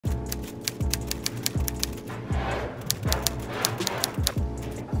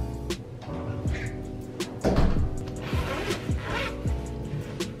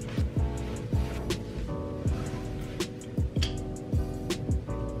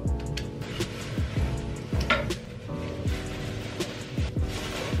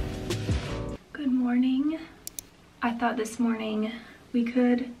thought this morning we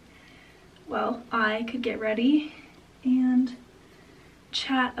could, well, I could get ready and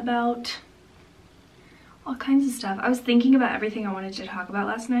chat about all kinds of stuff. I was thinking about everything I wanted to talk about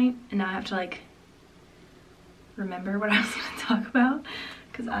last night, and now I have to like remember what I was going to talk about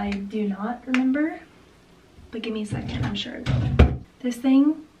because I do not remember. But give me a second, I'm sure I will. This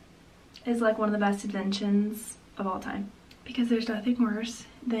thing is like one of the best inventions of all time because there's nothing worse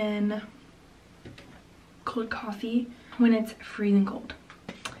than cold coffee when it's freezing cold.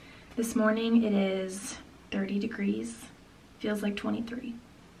 This morning it is 30 degrees, feels like 23.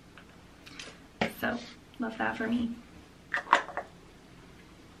 So, love that for me.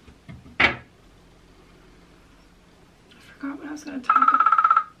 I forgot what I was going to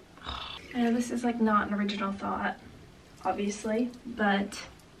talk about. I know this is like not an original thought, obviously, but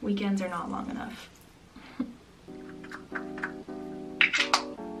weekends are not long enough.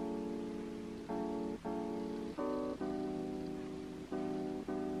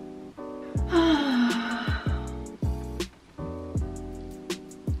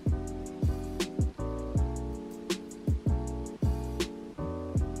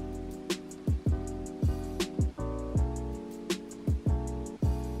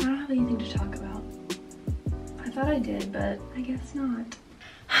 Anything to talk about. I thought I did, but I guess not.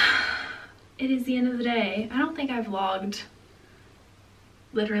 It is the end of the day. I don't think I vlogged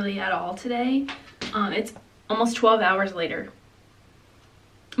literally at all today. It's almost 12 hours later.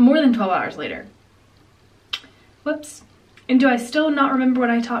 More than 12 hours later. Whoops. And do I still not remember what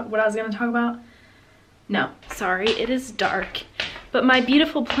I was going to talk about? No. Sorry, it is dark. But my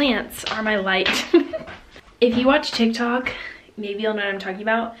beautiful plants are my light. If you watch TikTok, maybe you'll know what I'm talking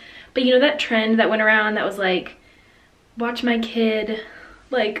about. But you know that trend that went around that was like, watch my kid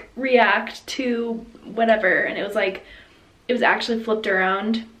like react to whatever, and it was like, it was actually flipped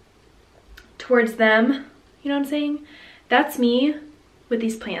around towards them. You know what I'm saying? That's me with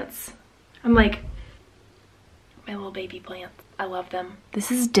these plants. I'm like, my little baby plants. I love them. This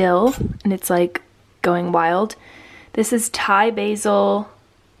is dill, and it's like going wild. This is Thai basil,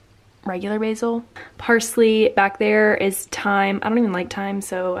 regular basil. Parsley back there is thyme. I don't even like thyme,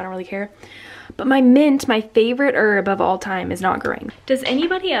 so I don't really care. But my mint, my favorite herb of all time, is not growing. Does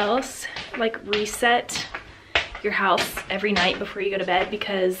anybody else like reset your house every night before you go to bed?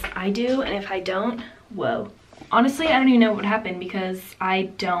 Because I do, and if I don't, whoa. Honestly, I don't even know what would happen because I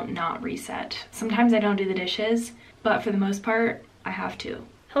don't not reset. Sometimes I don't do the dishes, but for the most part, I have to.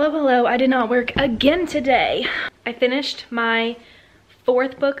 Hello, hello. I did not work again today. I finished my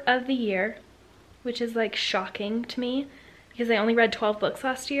 4th book of the year, which is like shocking to me because I only read 12 books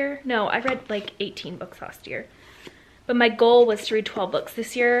last year. No, I read like 18 books last year. But my goal was to read 12 books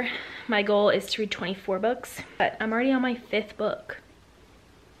this year. My goal is to read 24 books, but I'm already on my 5th book.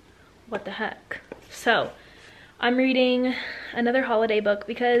 What the heck? So, I'm reading another holiday book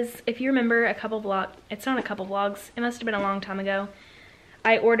because if you remember it's not a couple vlogs, it must have been a long time ago.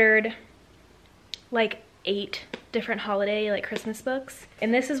 I ordered like 8 different holiday like Christmas books,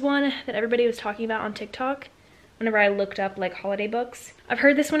 and this is one that everybody was talking about on TikTok whenever I looked up like holiday books. I've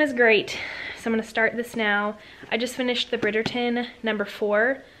heard this one is great, so I'm gonna start this now. I just finished the Bridgerton number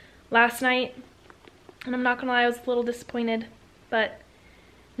 4 last night, and I'm not gonna lie, I was a little disappointed, but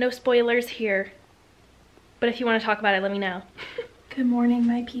no spoilers here. But if you want to talk about it, let me know. Good morning,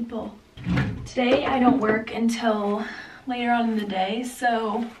 my people. Today I don't work until later on in the day,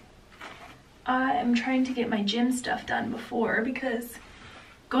 so I am trying to get my gym stuff done before because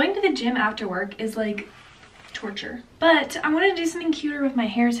going to the gym after work is like torture. But I wanted to do something cuter with my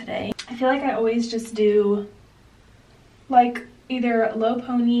hair today. I feel like I always just do like either a low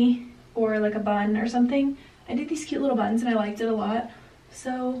pony or like a bun or something. I did these cute little buns and I liked it a lot.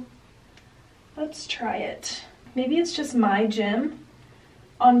 So let's try it. Maybe it's just my gym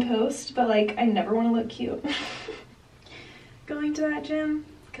on post, but like I never want to look cute going to that gym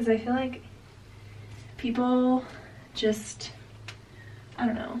because I feel like people just, I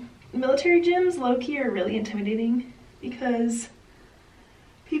don't know. Military gyms, low-key, are really intimidating because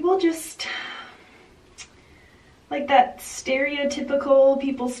people just, like that stereotypical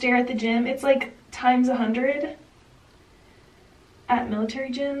people stare at the gym. It's like times 100 at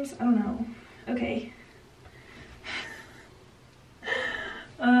military gyms. I don't know. Okay.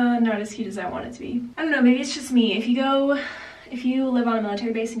 Not as cute as I want it to be. I don't know, maybe it's just me. If you live on a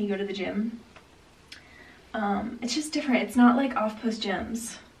military base and you go to the gym, it's just different. It's not like off-post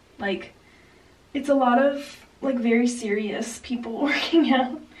gyms. Like, it's a lot of like very serious people working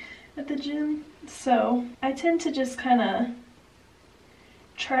out at the gym. So I tend to just kind of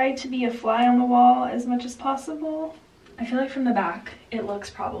try to be a fly on the wall as much as possible. I feel like from the back it looks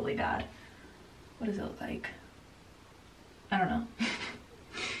probably bad. What does it look like? I don't know.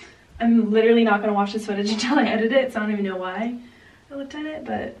 I'm literally not gonna watch this footage until I edit it, so I don't even know why I looked at it,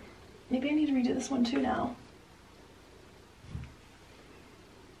 but maybe I need to redo this one too now.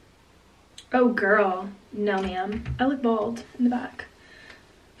 Oh girl, no ma'am. I look bald in the back.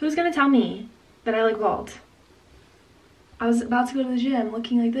 Who's gonna tell me that I look bald? I was about to go to the gym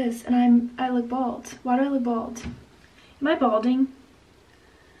looking like this and I look bald. Why do I look bald? Am I balding?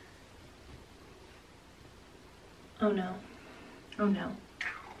 Oh no. Oh no.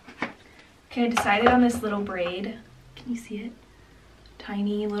 Okay, I decided on this little braid. Can you see it?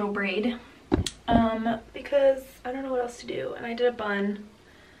 Tiny little braid. Because I don't know what else to do, and I did a bun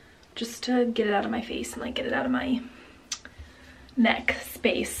just to get it out of my face and like get it out of my neck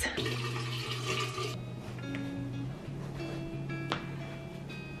space.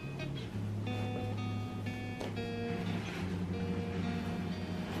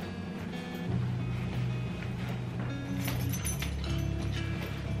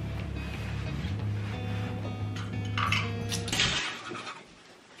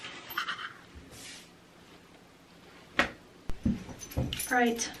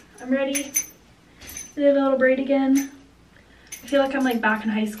 Alright, I'm ready. I did a little braid again. I feel like I'm like back in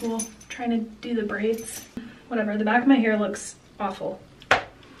high school trying to do the braids. Whatever, the back of my hair looks awful.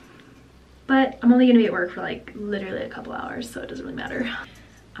 But I'm only gonna be at work for like literally a couple hours, so it doesn't really matter.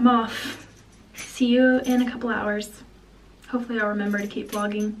 I'm off. See you in a couple hours. Hopefully I'll remember to keep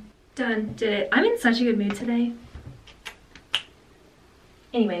vlogging. Done, did it. I'm in such a good mood today.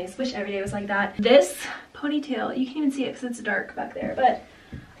 Anyways, wish every day was like that. This ponytail, you can't even see it because it's dark back there, but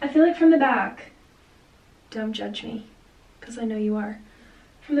I feel like from the back, don't judge me because I know you are.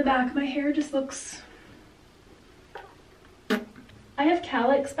 From the back, my hair just looks, I have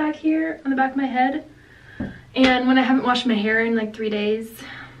calyx back here on the back of my head, and when I haven't washed my hair in like 3 days,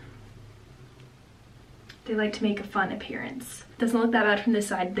 they like to make a fun appearance. Doesn't look that bad from this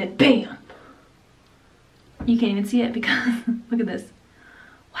side, then BAM! You can't even see it because look at this.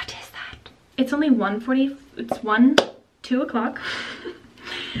 What is that? It's only 1:40, it's 2 o'clock,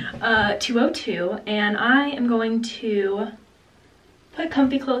 2:02, and I am going to put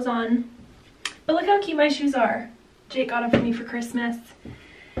comfy clothes on. But look how cute my shoes are. Jake got them for me for Christmas,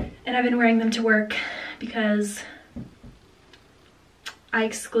 and I've been wearing them to work because I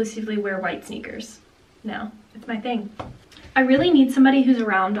exclusively wear white sneakers now. It's my thing. I really need somebody who's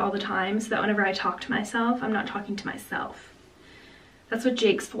around all the time so that whenever I talk to myself, I'm not talking to myself. That's what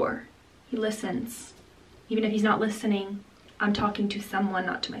Jake's for. He listens. Even if he's not listening, I'm talking to someone,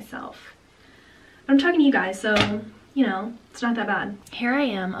 not to myself. But I'm talking to you guys, so, you know, it's not that bad. Here I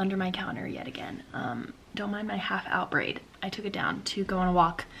am under my counter yet again. Don't mind my half out braid. I took it down to go on a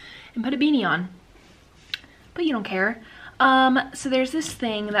walk and put a beanie on. But you don't care. So there's this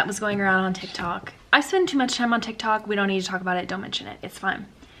thing that was going around on TikTok. I spend too much time on TikTok. We don't need to talk about it. Don't mention it. It's fine.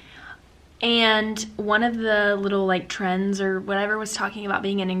 And one of the little like trends or whatever was talking about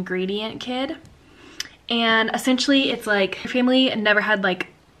being an ingredient kid. And essentially it's like your family never had like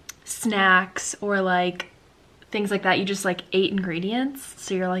snacks or like things like that. You just like ate ingredients.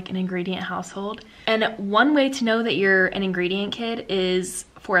 So you're like an ingredient household. And one way to know that you're an ingredient kid is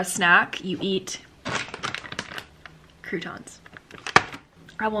for a snack, you eat croutons.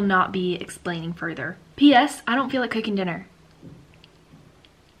 I will not be explaining further. P.S. I don't feel like cooking dinner.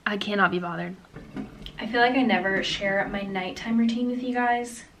 I cannot be bothered. I feel like I never share my nighttime routine with you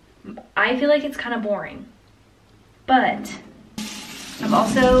guys. I feel like it's kind of boring. But I'm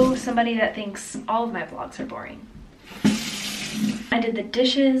also somebody that thinks all of my vlogs are boring. I did the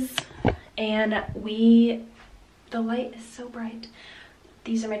dishes and the light is so bright.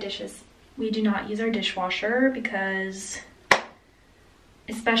 These are my dishes. We do not use our dishwasher because,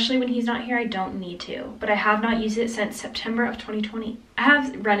 especially when he's not here, I don't need to. But I have not used it since September of 2020. I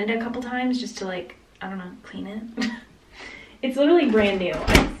have run it a couple times just to like, I don't know, clean it. It's literally brand new.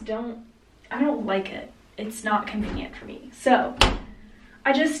 I don't like it. It's not convenient for me. So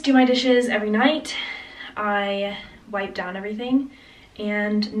I just do my dishes every night. I wipe down everything,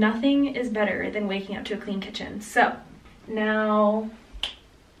 and nothing is better than waking up to a clean kitchen. So now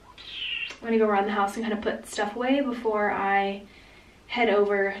I'm gonna go around the house and kind of put stuff away before I head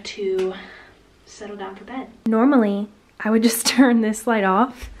over to settle down for bed. Normally, I would just turn this light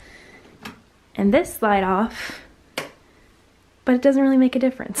off and this light off, but it doesn't really make a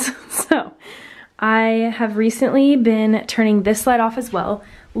difference. So I have recently been turning this light off as well.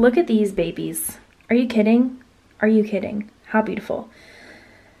 Look at these babies. Are you kidding? Are you kidding? How beautiful.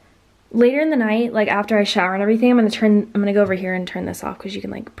 Later in the night, like after I shower and everything, I'm gonna go over here and turn this off because you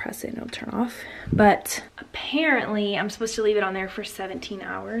can like press it and it'll turn off. But apparently I'm supposed to leave it on there for 17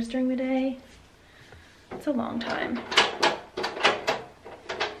 hours during the day. It's a long time.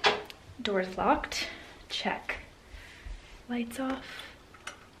 Doors locked, check. Lights off,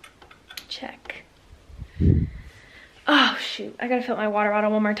 check. Oh shoot, I gotta fill my water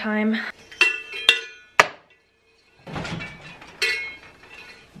bottle one more time.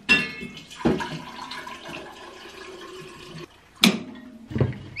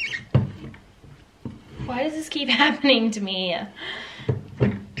 Why does this keep happening to me?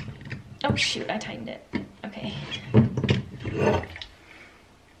 Oh shoot, I tightened it. Okay.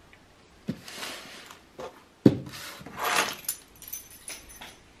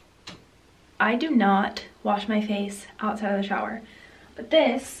 I do not wash my face outside of the shower, but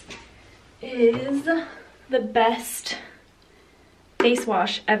this is the best face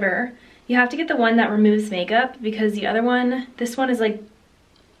wash ever. You have to get the one that removes makeup because the other one, this one is like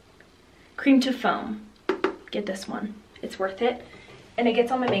cream to foam. Get this one, it's worth it. And it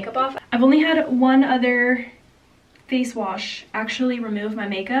gets all my makeup off. I've only had one other face wash actually remove my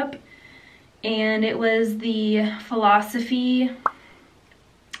makeup, and it was the Philosophy,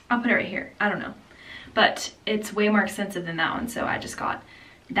 I'll put it right here, I don't know, but it's way more expensive than that one, so I just got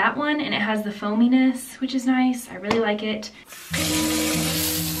that one, and it has the foaminess, which is nice. I really like it.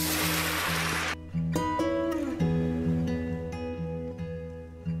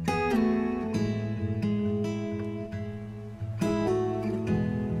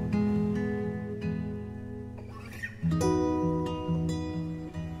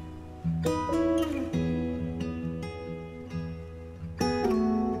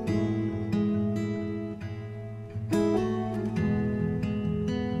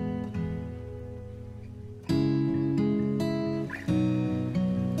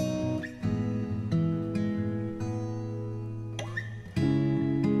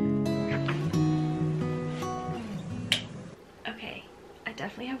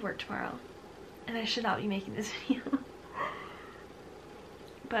 Definitely have work tomorrow, and I should not be making this video.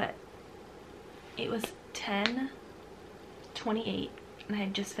 But it was 10:28 and I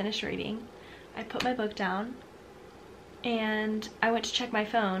had just finished reading. I put my book down and I went to check my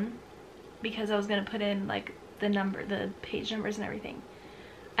phone because I was gonna put in like the page numbers and everything.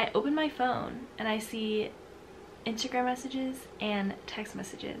 I opened my phone and I see Instagram messages and text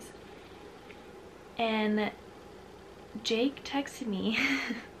messages, and Jake texted me.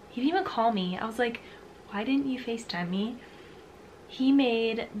 He didn't even call me. I was like, why didn't you FaceTime me? He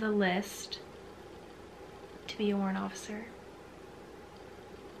made the list to be a warrant officer.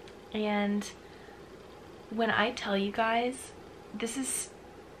 And when I tell you guys, this is,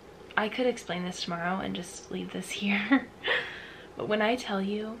 I could explain this tomorrow and just leave this here. But when I tell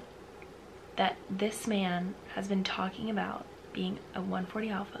you that this man has been talking about being a 140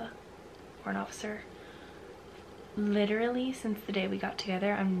 Alpha warrant officer literally since the day we got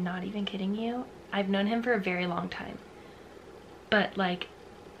together, I'm not even kidding you. I've known him for a very long time, but like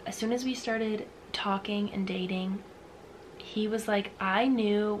as soon as we started talking and dating, he was like, I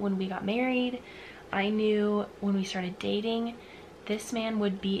knew when we got married, I knew when we started dating, this man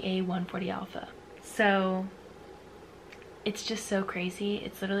would be a 140 Alpha. So it's just so crazy.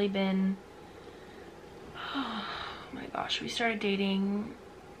 It's literally been, oh my gosh, we started dating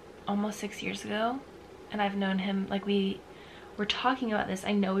almost 6 years ago. And I've known him, like we were talking about this,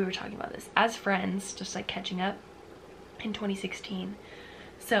 I know we were talking about this as friends, just like catching up in 2016.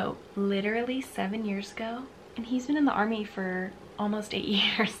 So literally 7 years ago, and he's been in the Army for almost 8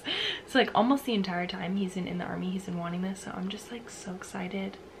 years. So like almost the entire time he's been in the Army, he's been wanting this. So I'm just like so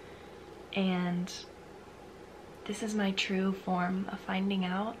excited. And this is my true form of finding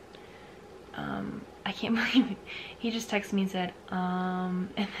out. I can't believe it. He just texted me and said, and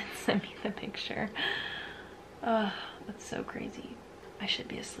then sent me the picture. That's so crazy. I should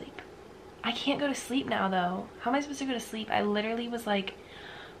be asleep. I can't go to sleep now though. How am I supposed to go to sleep? I literally was like,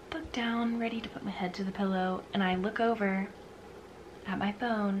 book down, ready to put my head to the pillow, and I look over at my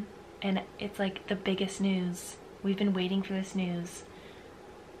phone and it's like the biggest news. We've been waiting for this news.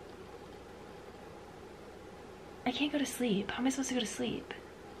 I can't go to sleep. How am I supposed to go to sleep?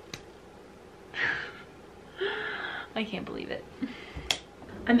 I can't believe it.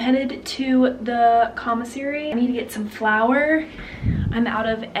 I'm headed to the commissary. I need to get some flour. I'm out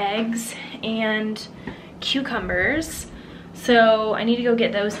of eggs and cucumbers, so I need to go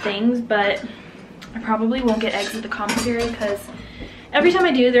get those things, but I probably won't get eggs at the commissary because every time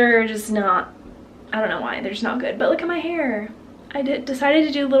I do, they're just not, I don't know why, they're just not good. But look at my hair. I decided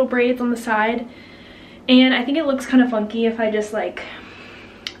to do little braids on the side, and I think it looks kind of funky if I just like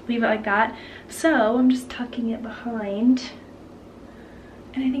leave it like that. So I'm just tucking it behind,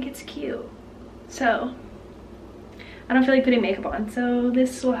 and I think it's cute. So I don't feel like putting makeup on, so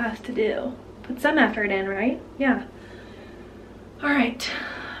this will have to do. Put some effort in, right? Yeah. All right,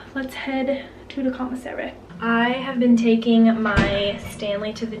 let's head to the commissary. I have been taking my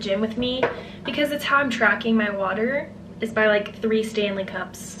Stanley to the gym with me because it's how I'm tracking my water is by like 3 Stanley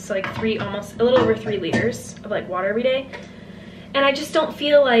cups. So like almost a little over 3 liters of like water every day. And I just don't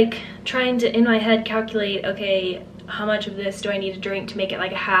feel like trying to, in my head, calculate, okay, how much of this do I need to drink to make it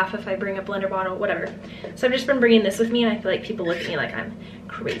like a half if I bring a blender bottle, whatever. So I've just been bringing this with me, and I feel like people look at me like I'm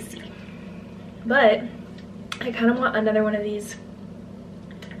crazy. But I kind of want another one of these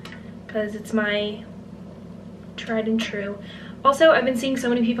because it's my tried and true. Also, I've been seeing so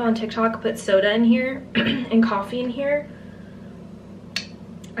many people on TikTok put soda in here and coffee in here.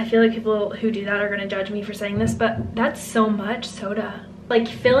 I feel like people who do that are gonna judge me for saying this, but that's so much soda. Like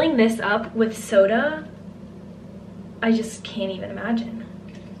filling this up with soda, I just can't even imagine.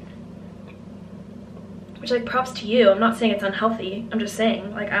 Which, like, props to you. I'm not saying it's unhealthy. I'm just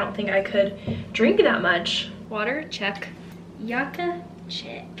saying, like, I don't think I could drink that much. Water, check. Yaka,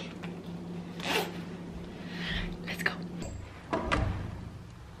 check. Let's go.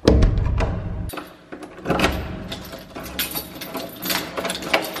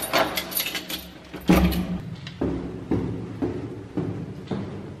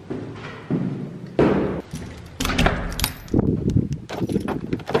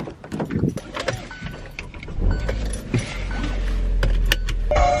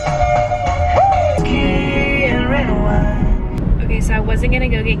 So I wasn't gonna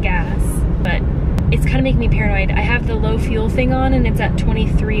go get gas, but it's kind of making me paranoid. I have the low fuel thing on and it's at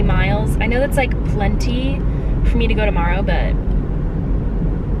 23 miles. I know that's like plenty for me to go tomorrow, but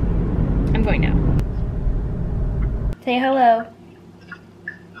I'm going now. Say hello.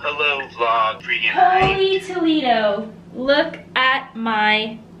 Hello, vlog. Freaking Holy Toledo. Look at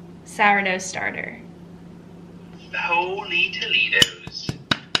my sourdough starter. Holy Toledos.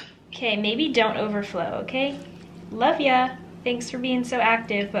 Okay, maybe don't overflow, okay? Love ya. Thanks for being so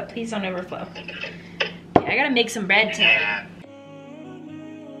active, but please don't overflow. Okay, I gotta make some bread tonight. Yeah.